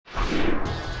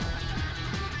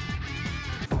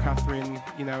Catherine,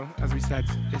 you know, as we said,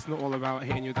 it's not all about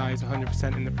hitting your dives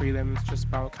 100% in the prelims, it's just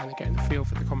about kind of getting the feel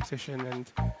for the competition, and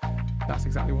that's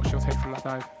exactly what she'll take from that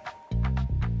dive.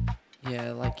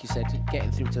 Yeah, like you said,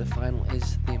 getting through to the final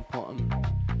is the important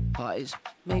part. It's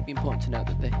maybe important to note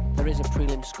that there is a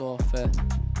prelim score for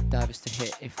divers to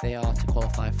hit if they are to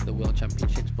qualify for the World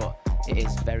Championships, but it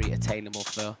is very attainable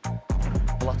for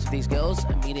a lot of these girls.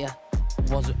 Emilia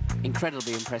was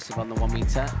incredibly impressive on the 1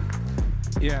 metre.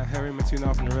 Yeah, her in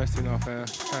 2.5 and reverse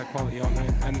 2.5 quality, aren't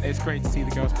they? And it's great to see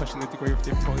the girls pushing the degree of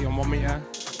difficulty on 1 metre.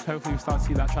 Hopefully we start to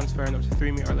see that transferring up to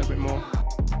 3 metre a little bit more.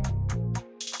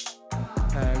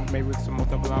 Maybe with some more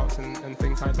double outs and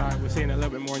things like that. We're seeing it a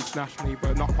little bit more internationally,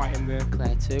 but not quite in the...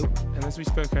 Claire too. And as we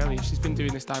spoke earlier, she's been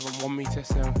doing this dive on 1 metre,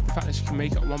 so the fact that she can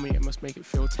make it on 1 metre must make it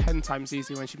feel 10 times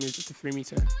easier when she moves up to 3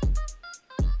 metre.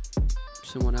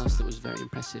 Someone else that was very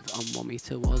impressive on 1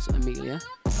 metre was Emilia,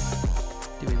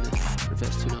 doing the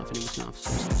reverse 2.5 and in 2.5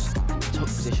 somersaults. Took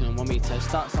position on 1 metre,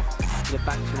 starts off with a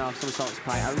back 2.5 somersaults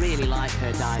pike. I really like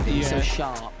her diving, yeah. So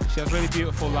sharp. She has really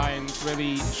beautiful lines,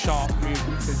 really sharp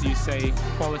movements, as you say,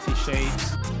 quality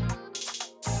shapes.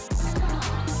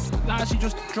 That actually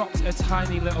just dropped a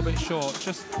tiny little bit short,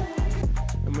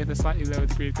 and with a slightly lower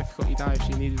degree of difficulty dive,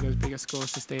 she needed those bigger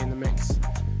scores to stay in the mix.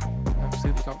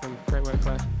 Absolutely got them. Great work,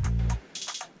 Claire.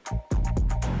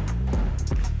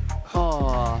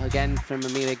 Oh, again from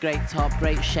Emilia, great top,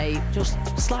 great shape, just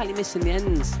slightly missing the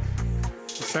ends. I'm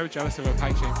so jealous of her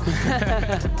pike shape.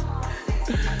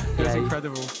 It's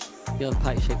incredible. Your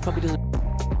pike shape probably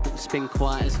doesn't spin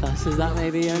quite as fast as that,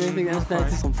 maybe, or anything else there.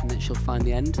 Something that she'll find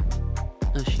the end,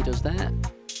 as she does there.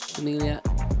 Emilia,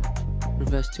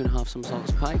 reverse 2.5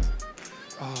 somersaults pike.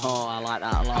 Oh, I like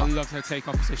that a lot. I love her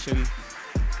take-off position.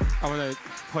 I want to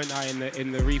point that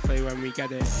in the replay when we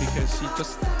get it, because she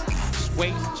just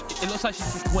waits. It looks like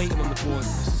she's just waiting on the board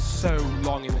for so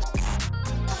long in this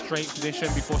straight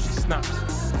position before she snaps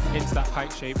into that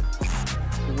pike shape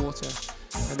of the water.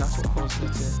 And that's what caused her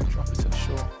to drop it so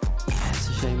short. Yeah, it's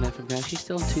a shame there from her. She's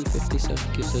still on 250, so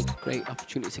it gives her a great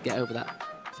opportunity to get over that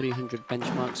 300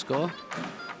 benchmark score.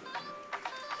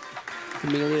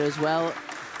 Emilia as well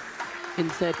in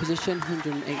 3rd position,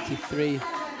 183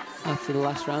 after the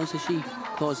last round, so she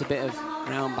caused a bit of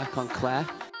ground back on Claire.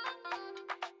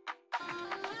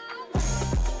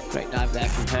 Great dive there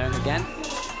from her again.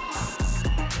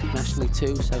 Nationally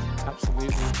too, so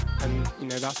absolutely. And you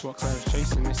know, that's what Claire is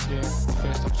chasing this year. The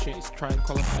first opportunity to try and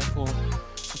qualify for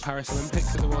the Paris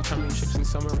Olympics at the World Championships in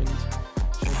summer, and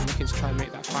she'll be looking to try and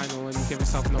make that final and give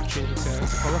herself an opportunity to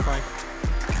qualify.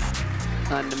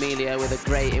 And Emilia with a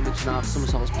great in 2.5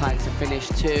 somersaults pike to finish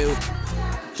too.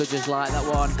 Judges like that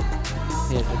one.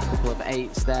 Here's a couple of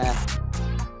 8s there.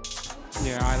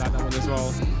 Yeah, I like that one as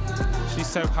well. She's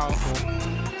so powerful.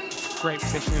 Great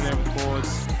positioning over the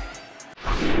boards.